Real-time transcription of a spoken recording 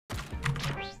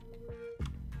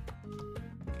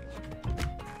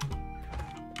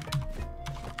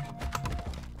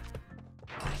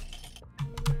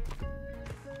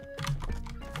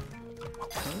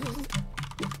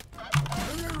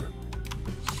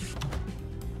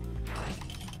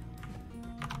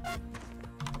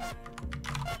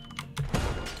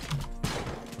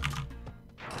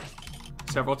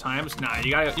several times. Nah,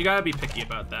 you gotta be picky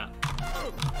about that.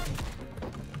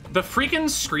 The freaking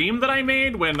scream that I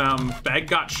made when Beg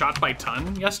got shot by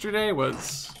Tun yesterday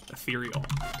was ethereal.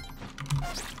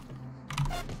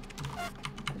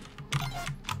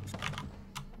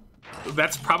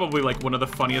 That's probably like one of the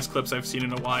funniest clips I've seen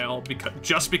in a while,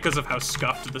 just because of how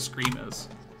scuffed the scream is.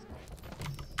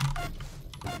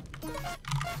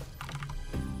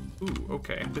 Ooh,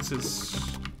 okay, this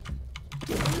is...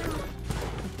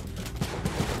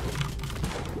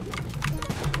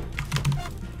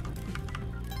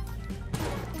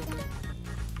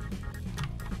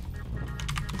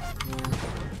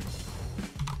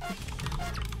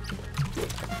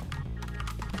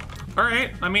 All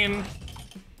right, I mean,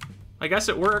 I guess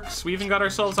it works. We even got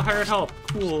ourselves a hired help.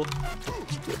 Cool.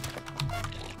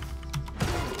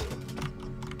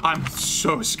 I'm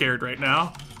so scared right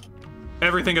now.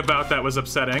 Everything about that was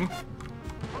upsetting.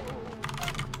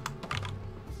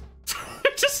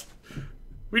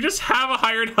 We just have a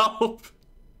hired help.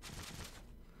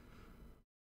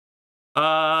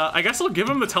 I guess I'll give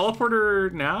him the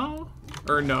teleporter now?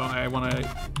 Or no, I wanna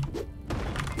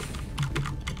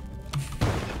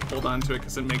hold on to it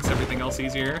because it makes everything else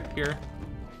easier here.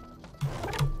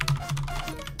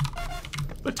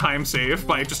 The time save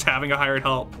by just having a hired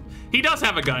help. He does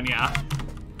have a gun, yeah.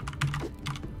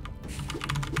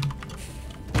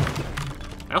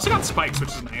 I also got spikes, which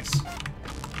is nice.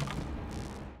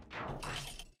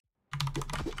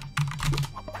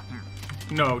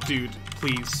 No, dude,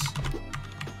 please.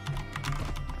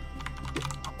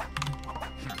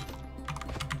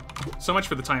 So much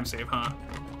for the time save, huh?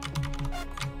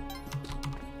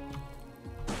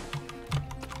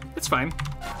 It's fine.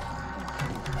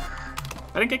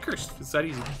 I didn't get cursed. It's that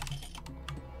easy.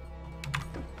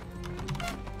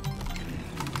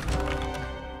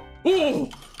 Ooh!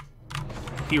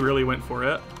 He really went for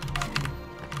it.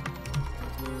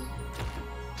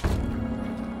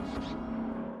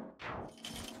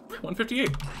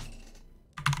 $158.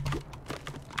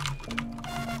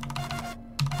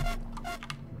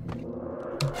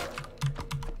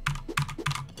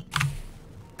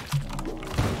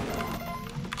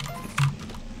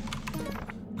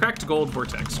 Cracked gold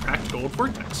vortex. Cracked gold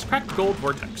vortex. Cracked gold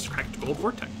vortex. Cracked gold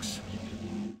vortex.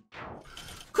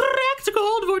 Cracked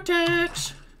gold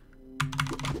vortex.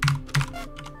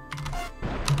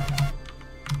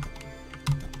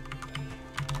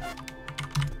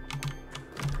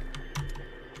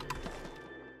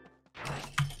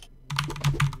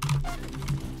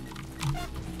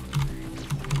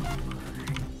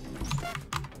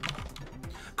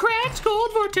 Cracked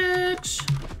gold vortex.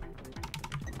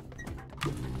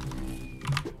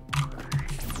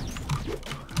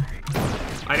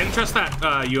 I didn't trust that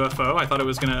UFO. I thought it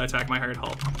was gonna attack my hired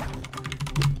help.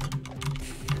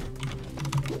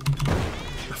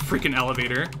 The freaking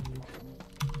elevator.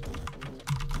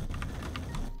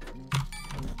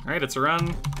 All right, it's a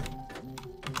run.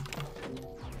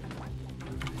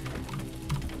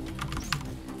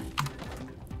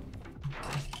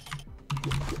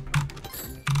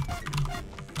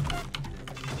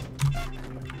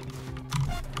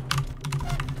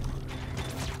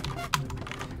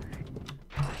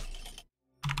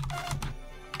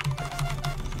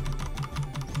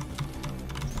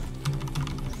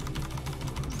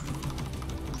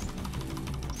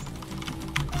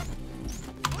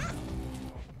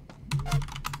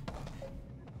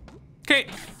 Okay.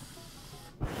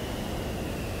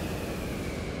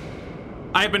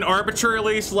 I've been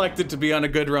arbitrarily selected to be on a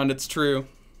good run, it's true.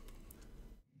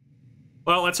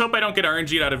 Well, let's hope I don't get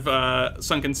RNG'd out of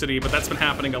Sunken City, but that's been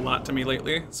happening a lot to me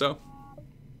lately, so.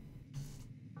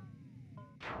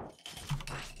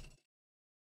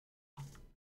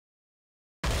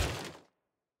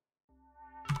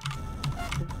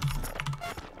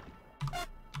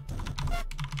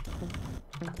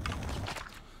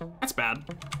 That's bad.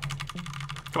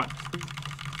 Come on.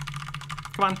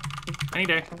 Come on. Any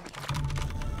day.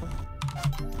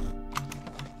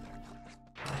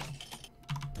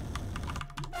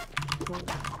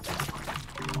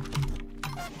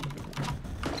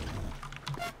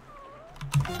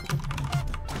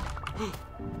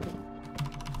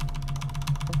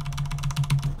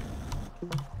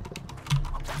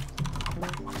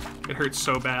 It hurts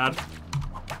so bad.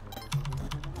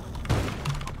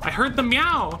 I heard the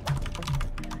meow.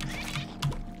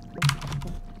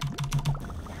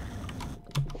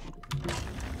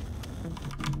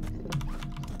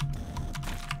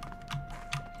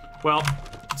 Well,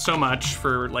 so much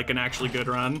for like an actually good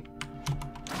run.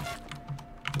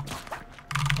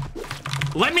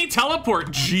 Let me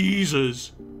teleport,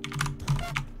 Jesus.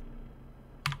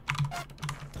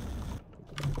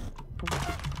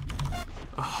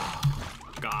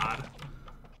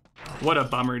 What a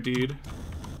bummer, dude.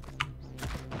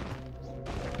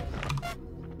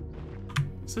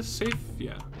 Is this safe?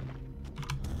 Yeah.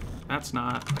 That's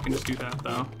not. I can just do that,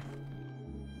 though.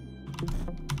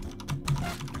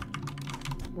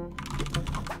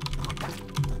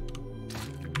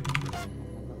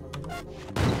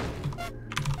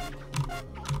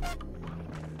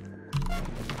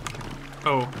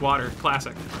 Oh, water.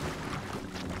 Classic.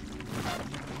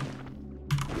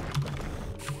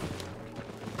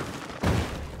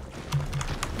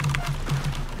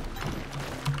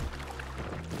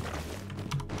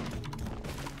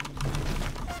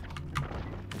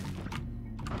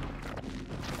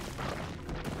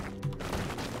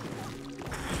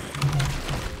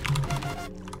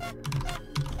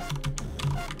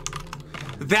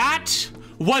 That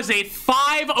was a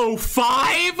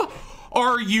 505?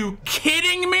 Are you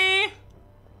kidding me?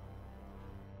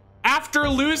 After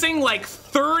losing like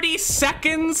 30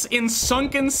 seconds in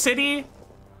Sunken City?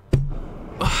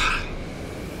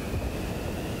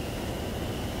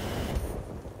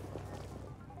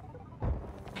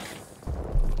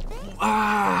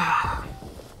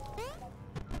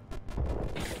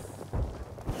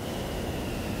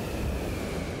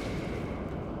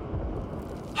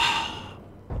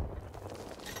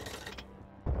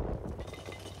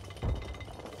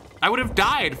 I would have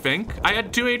died, Fink. I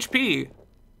had 2 HP.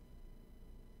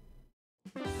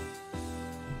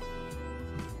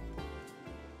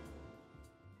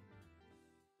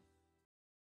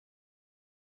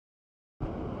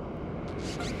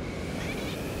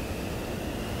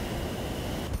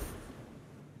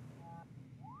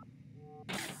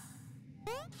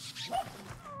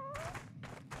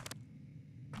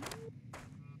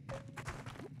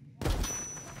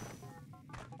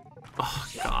 Oh,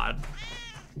 God.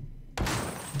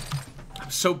 I'm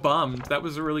so bummed. That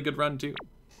was a really good run, too.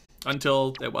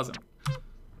 Until it wasn't.